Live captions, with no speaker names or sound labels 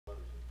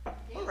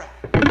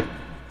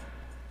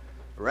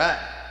Right.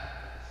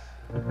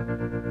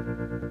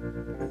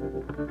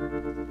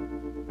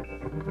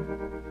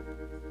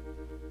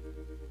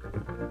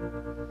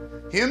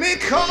 Hear me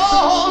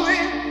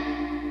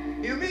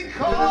calling, hear me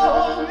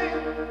calling,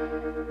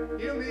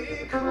 hear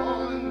me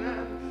calling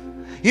now.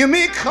 Hear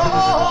me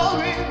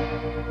calling,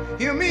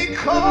 hear me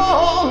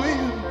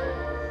calling,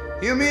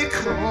 hear me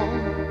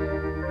calling.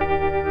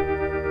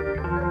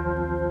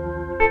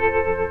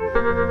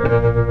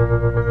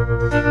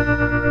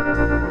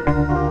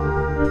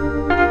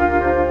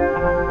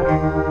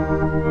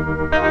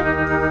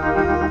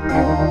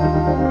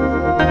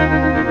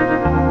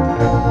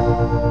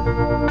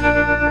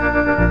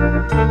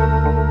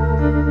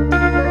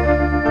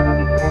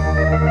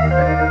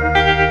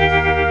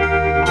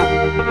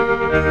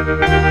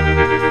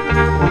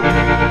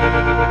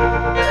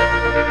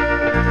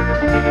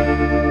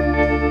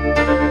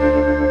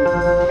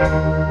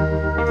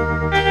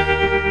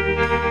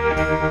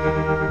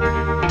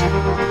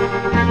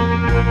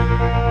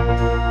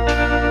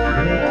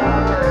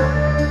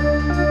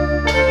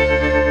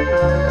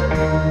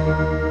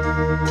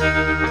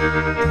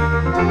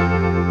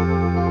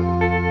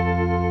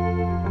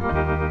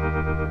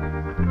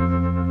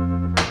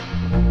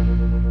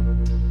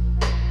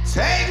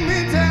 Take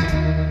me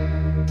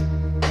down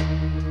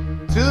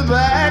to the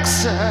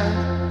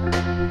backside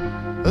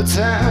of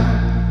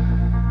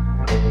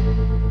town,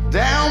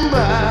 down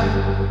by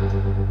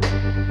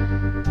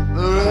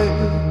the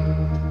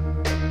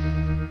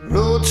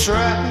railroad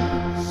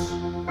tracks.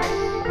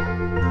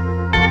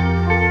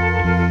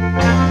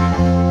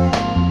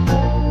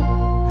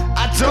 I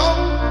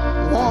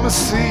don't want to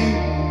see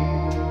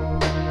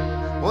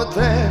what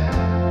they're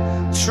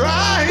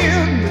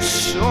trying to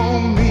show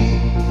me.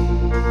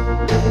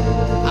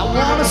 I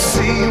wanna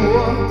see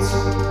what's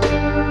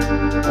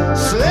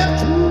slipped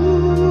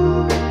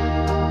through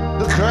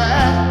the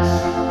cracks.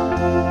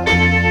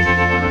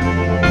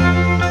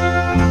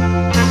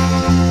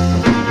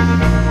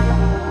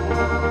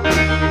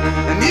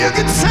 And you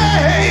can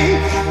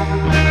take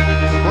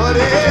what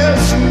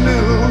is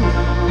new.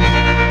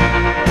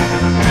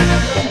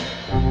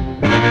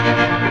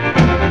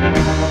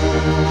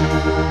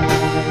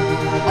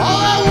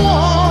 All I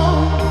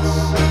want's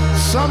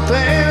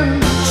something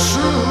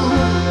true.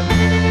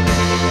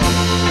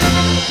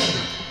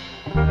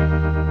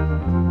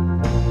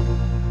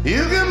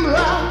 You can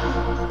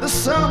block the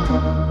sun,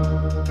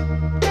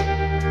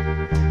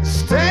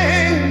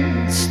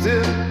 stand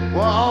still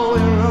while we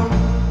run,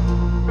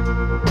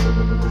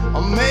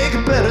 or make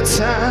a better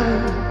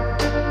time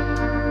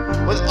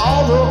with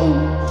all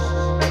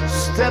those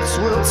steps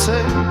we'll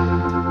take.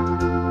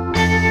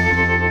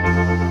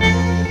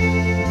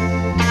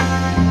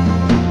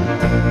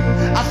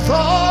 I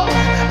thought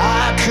I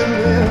could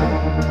live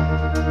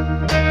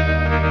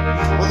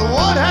with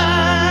what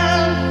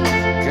I've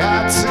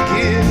got to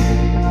give,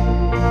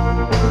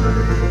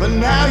 but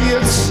now you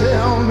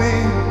tell me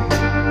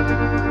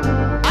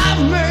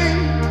I've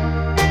made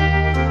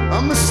a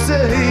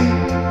mistake.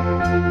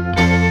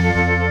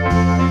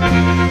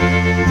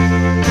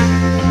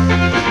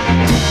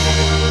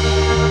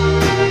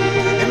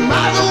 Am I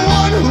the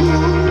one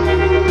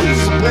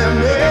who's been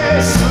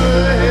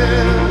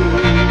misled?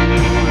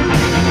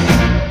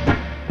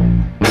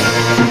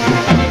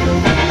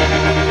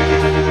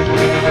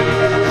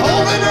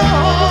 Holding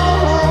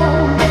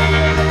on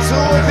to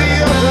what the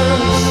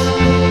others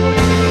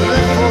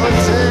live for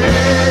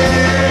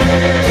days.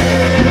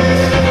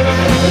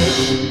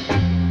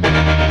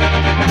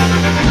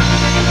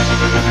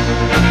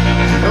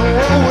 And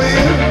what we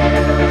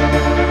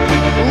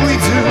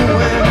do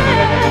when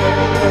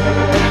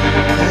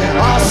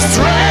our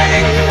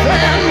strength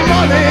and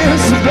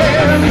money's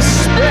been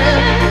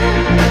spent,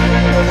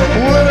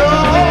 would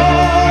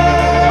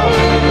all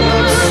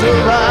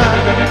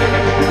survive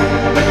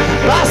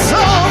by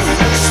some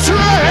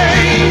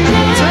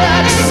strange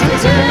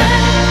accident.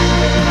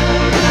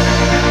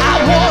 I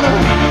wanna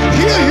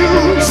hear you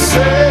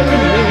say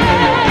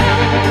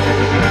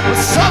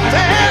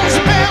something's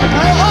been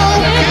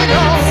broken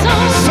off,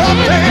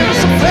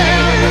 something's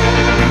failed.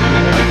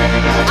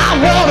 I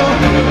wanna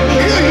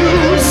hear you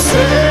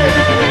say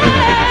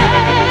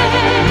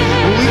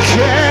we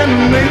can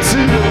make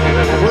two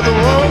with the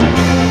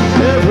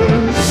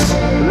whatever's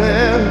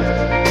left.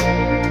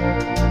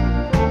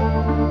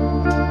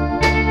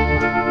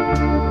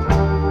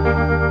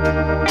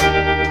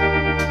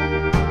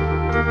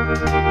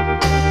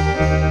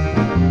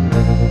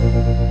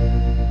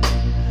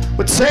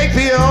 But take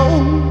the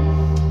old,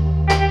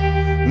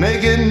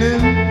 make it new,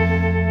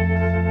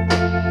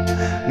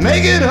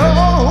 make it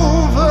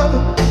over,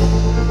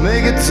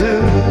 make it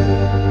two,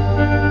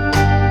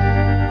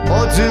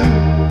 or do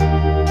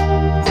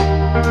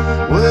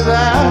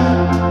without.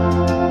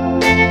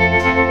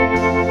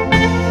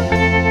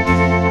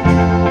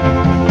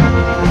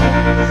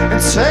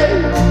 And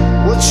take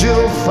what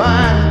you'll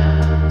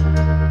find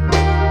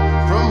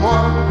from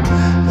what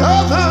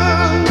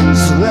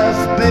others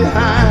left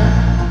behind.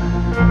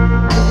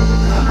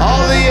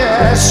 All the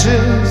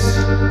ashes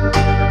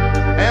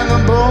and the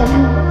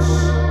bones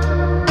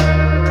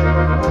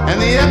and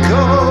the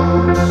echo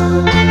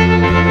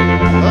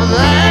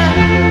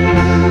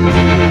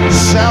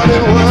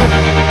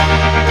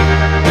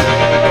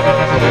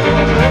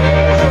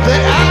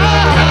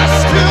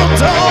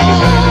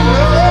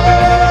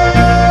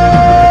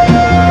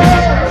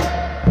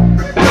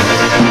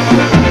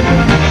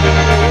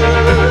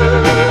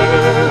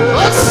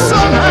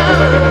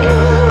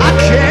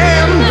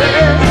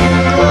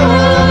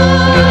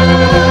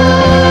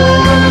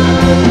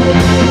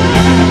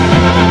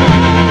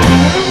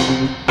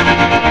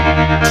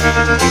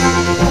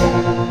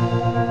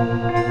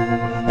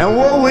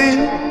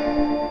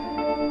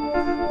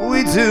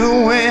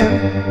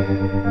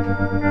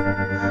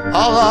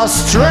Our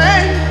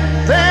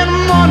strength and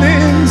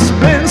money's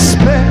been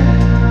spent.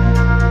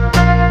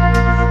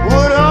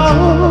 Would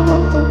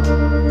all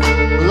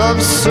love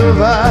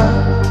survive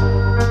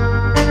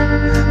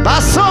by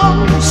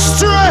some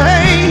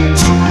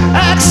strange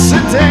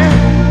accident?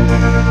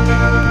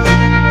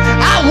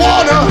 I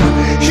wanna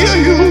hear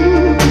you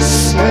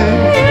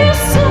say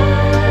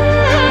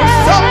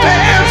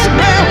something's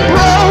been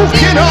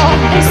broken off,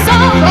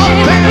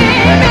 something.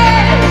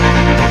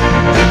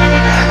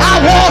 I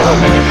wanna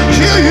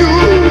hear you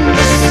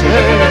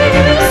say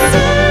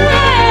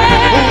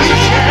we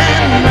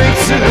can make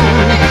do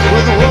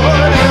with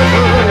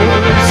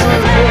whatever's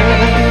left.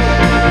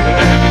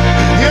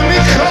 Hear me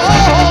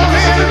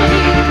calling,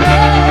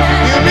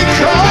 hear me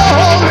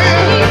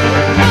calling,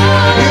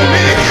 hear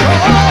me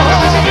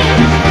calling,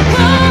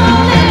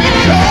 hear me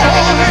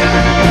calling,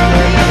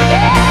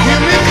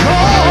 hear me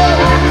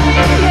calling,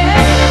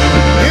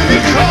 hear me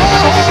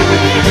calling.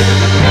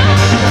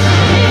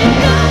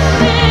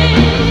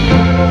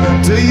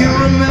 Do you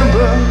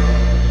remember?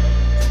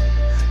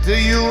 Do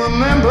you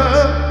remember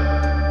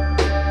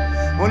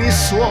when you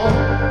swore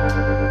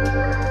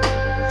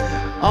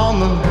on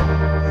the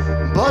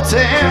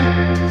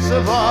buttons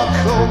of our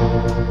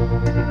coat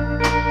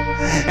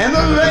and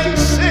the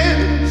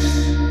laces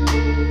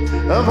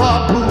of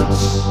our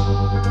boots?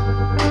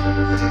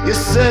 You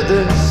said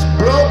this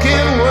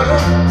broken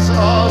world's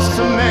ours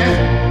to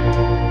mend.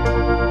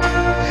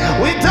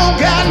 We don't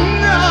got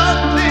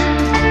nothing,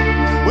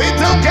 we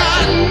don't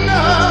got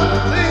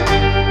nothing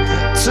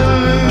to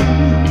lose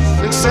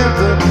except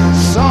the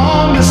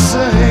song to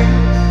sing.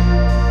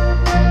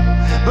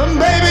 But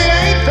baby,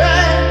 ain't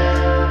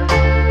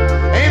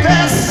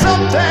that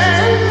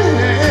something?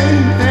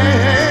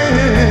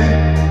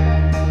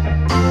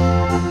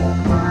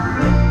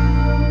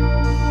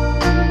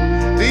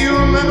 Do you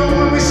remember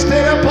when we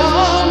stayed up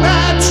all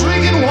night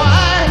drinking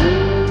wine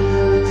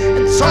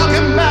and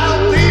talking about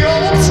the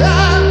old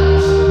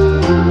times?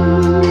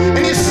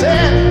 And you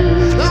said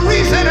the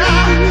reason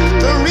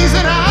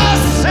I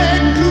said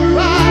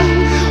goodbye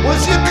was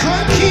you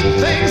couldn't keep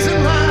things in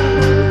line.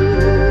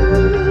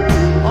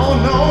 Oh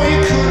no, you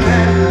couldn't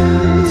have.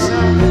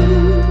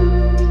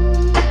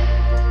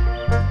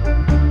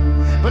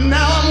 But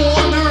now I'm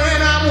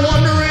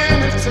wondering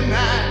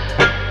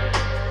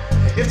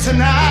if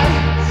tonight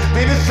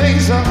maybe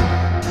things are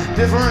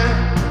different.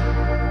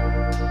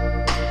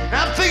 And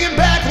I'm thinking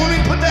back when we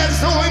put that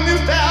Zoe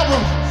Muth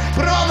album,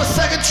 put it on the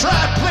second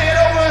track, play it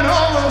over and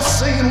over,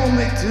 singing we'll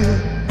make do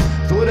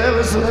with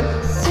whatever's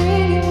left.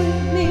 Sing it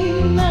with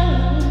me now.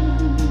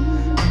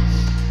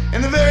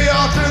 And the very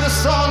author of the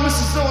song,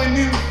 Mrs. Zoe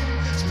Muth,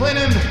 is playing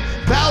a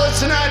ballad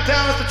tonight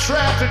down at the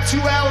Tractor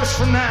 2 hours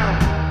from now.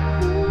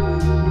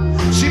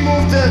 She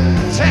moved to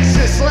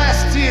Texas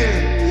last year.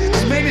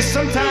 So maybe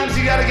sometimes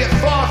you gotta get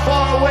far,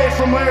 far away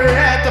from where you're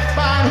at to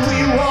find who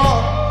you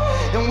are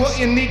and what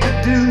you need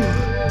to do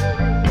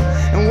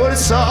and what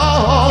it's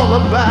all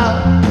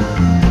about.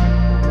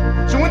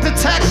 She went to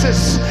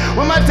Texas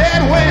where my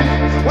dad went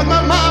with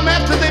my mom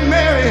after they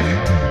married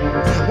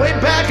way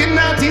back in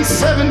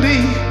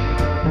 1970.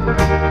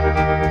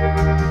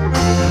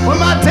 When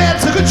my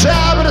dad took a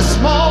job at a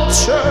small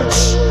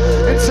church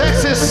in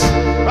Texas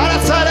right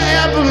outside of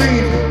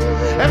Abilene,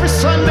 every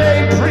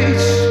Sunday he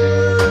preached.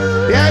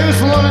 Yeah, he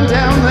was learning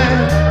down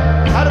there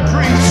how to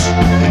preach.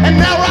 And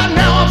now right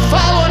now I'm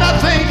following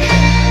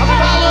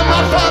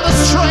my father's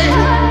train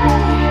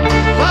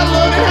by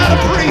learning how to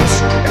preach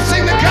and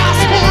sing the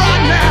gospel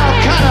right now.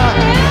 Kinda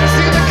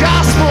sing the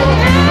gospel,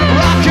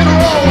 rock and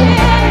roll,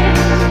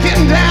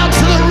 getting down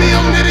to the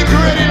real nitty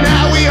gritty.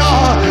 Now we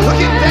are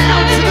getting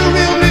down to the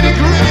real nitty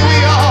gritty. We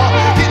are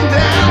getting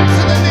down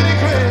to the nitty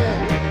gritty.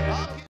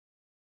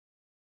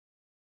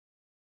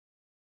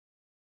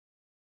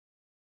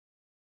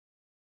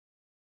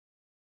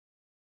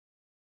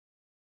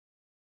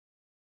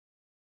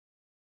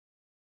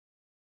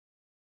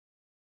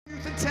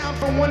 In town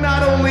from one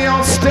night only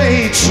on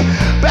stage,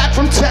 back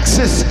from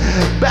Texas,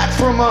 back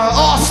from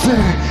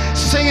Austin,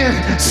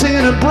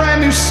 singing a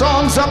brand new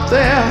songs up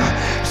there,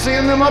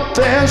 singing them up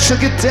there. She'll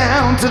get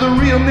down to the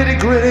real nitty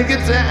gritty,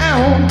 get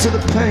down to the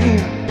pain.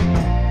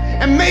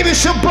 And maybe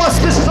she'll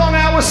bust this song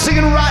out we're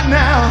singing right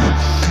now,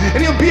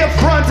 and you'll be up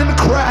front in the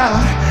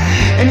crowd,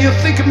 and you'll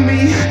think of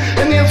me,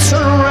 and you'll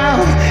turn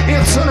around,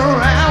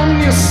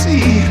 and you'll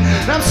see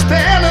that I'm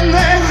standing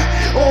there.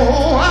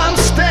 Oh, I'm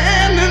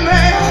standing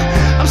there,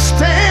 I'm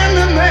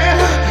standing there,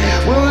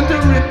 willing to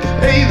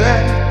repay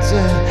that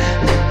debt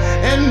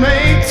and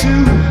make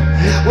do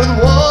with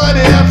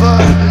whatever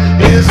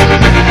is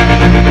left.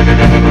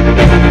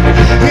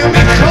 Hear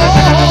me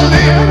calling,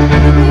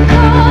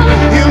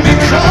 hear me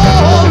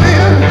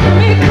calling,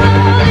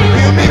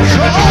 hear me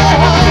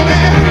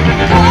calling,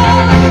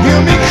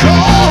 hear me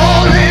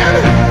calling, hear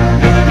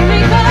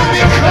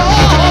me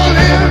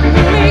calling,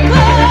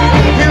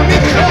 hear me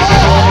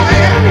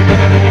calling,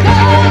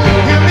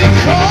 hear me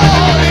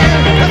calling.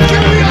 Let's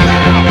get real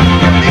now.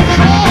 Hear me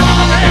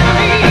calling,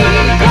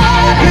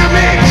 hear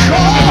me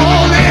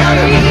calling, hear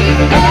me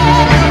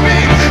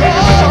calling.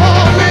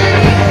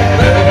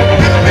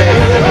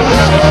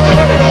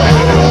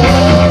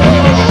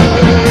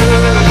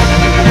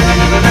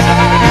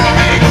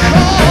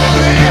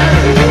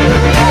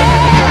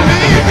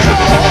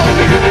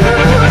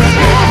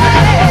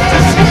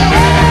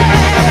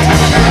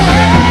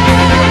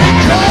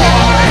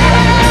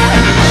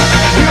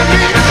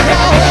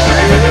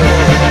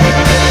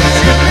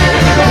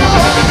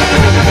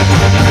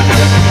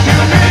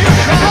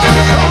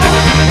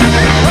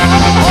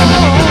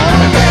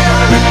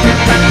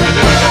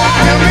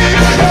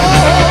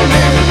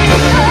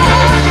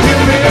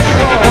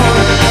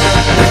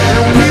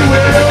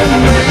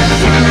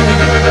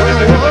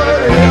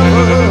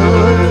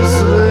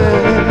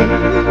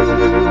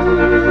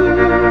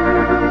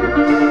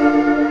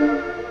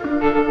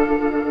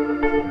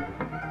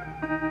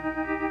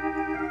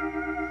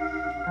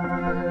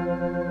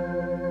 Thank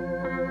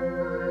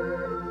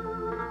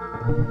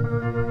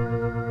you.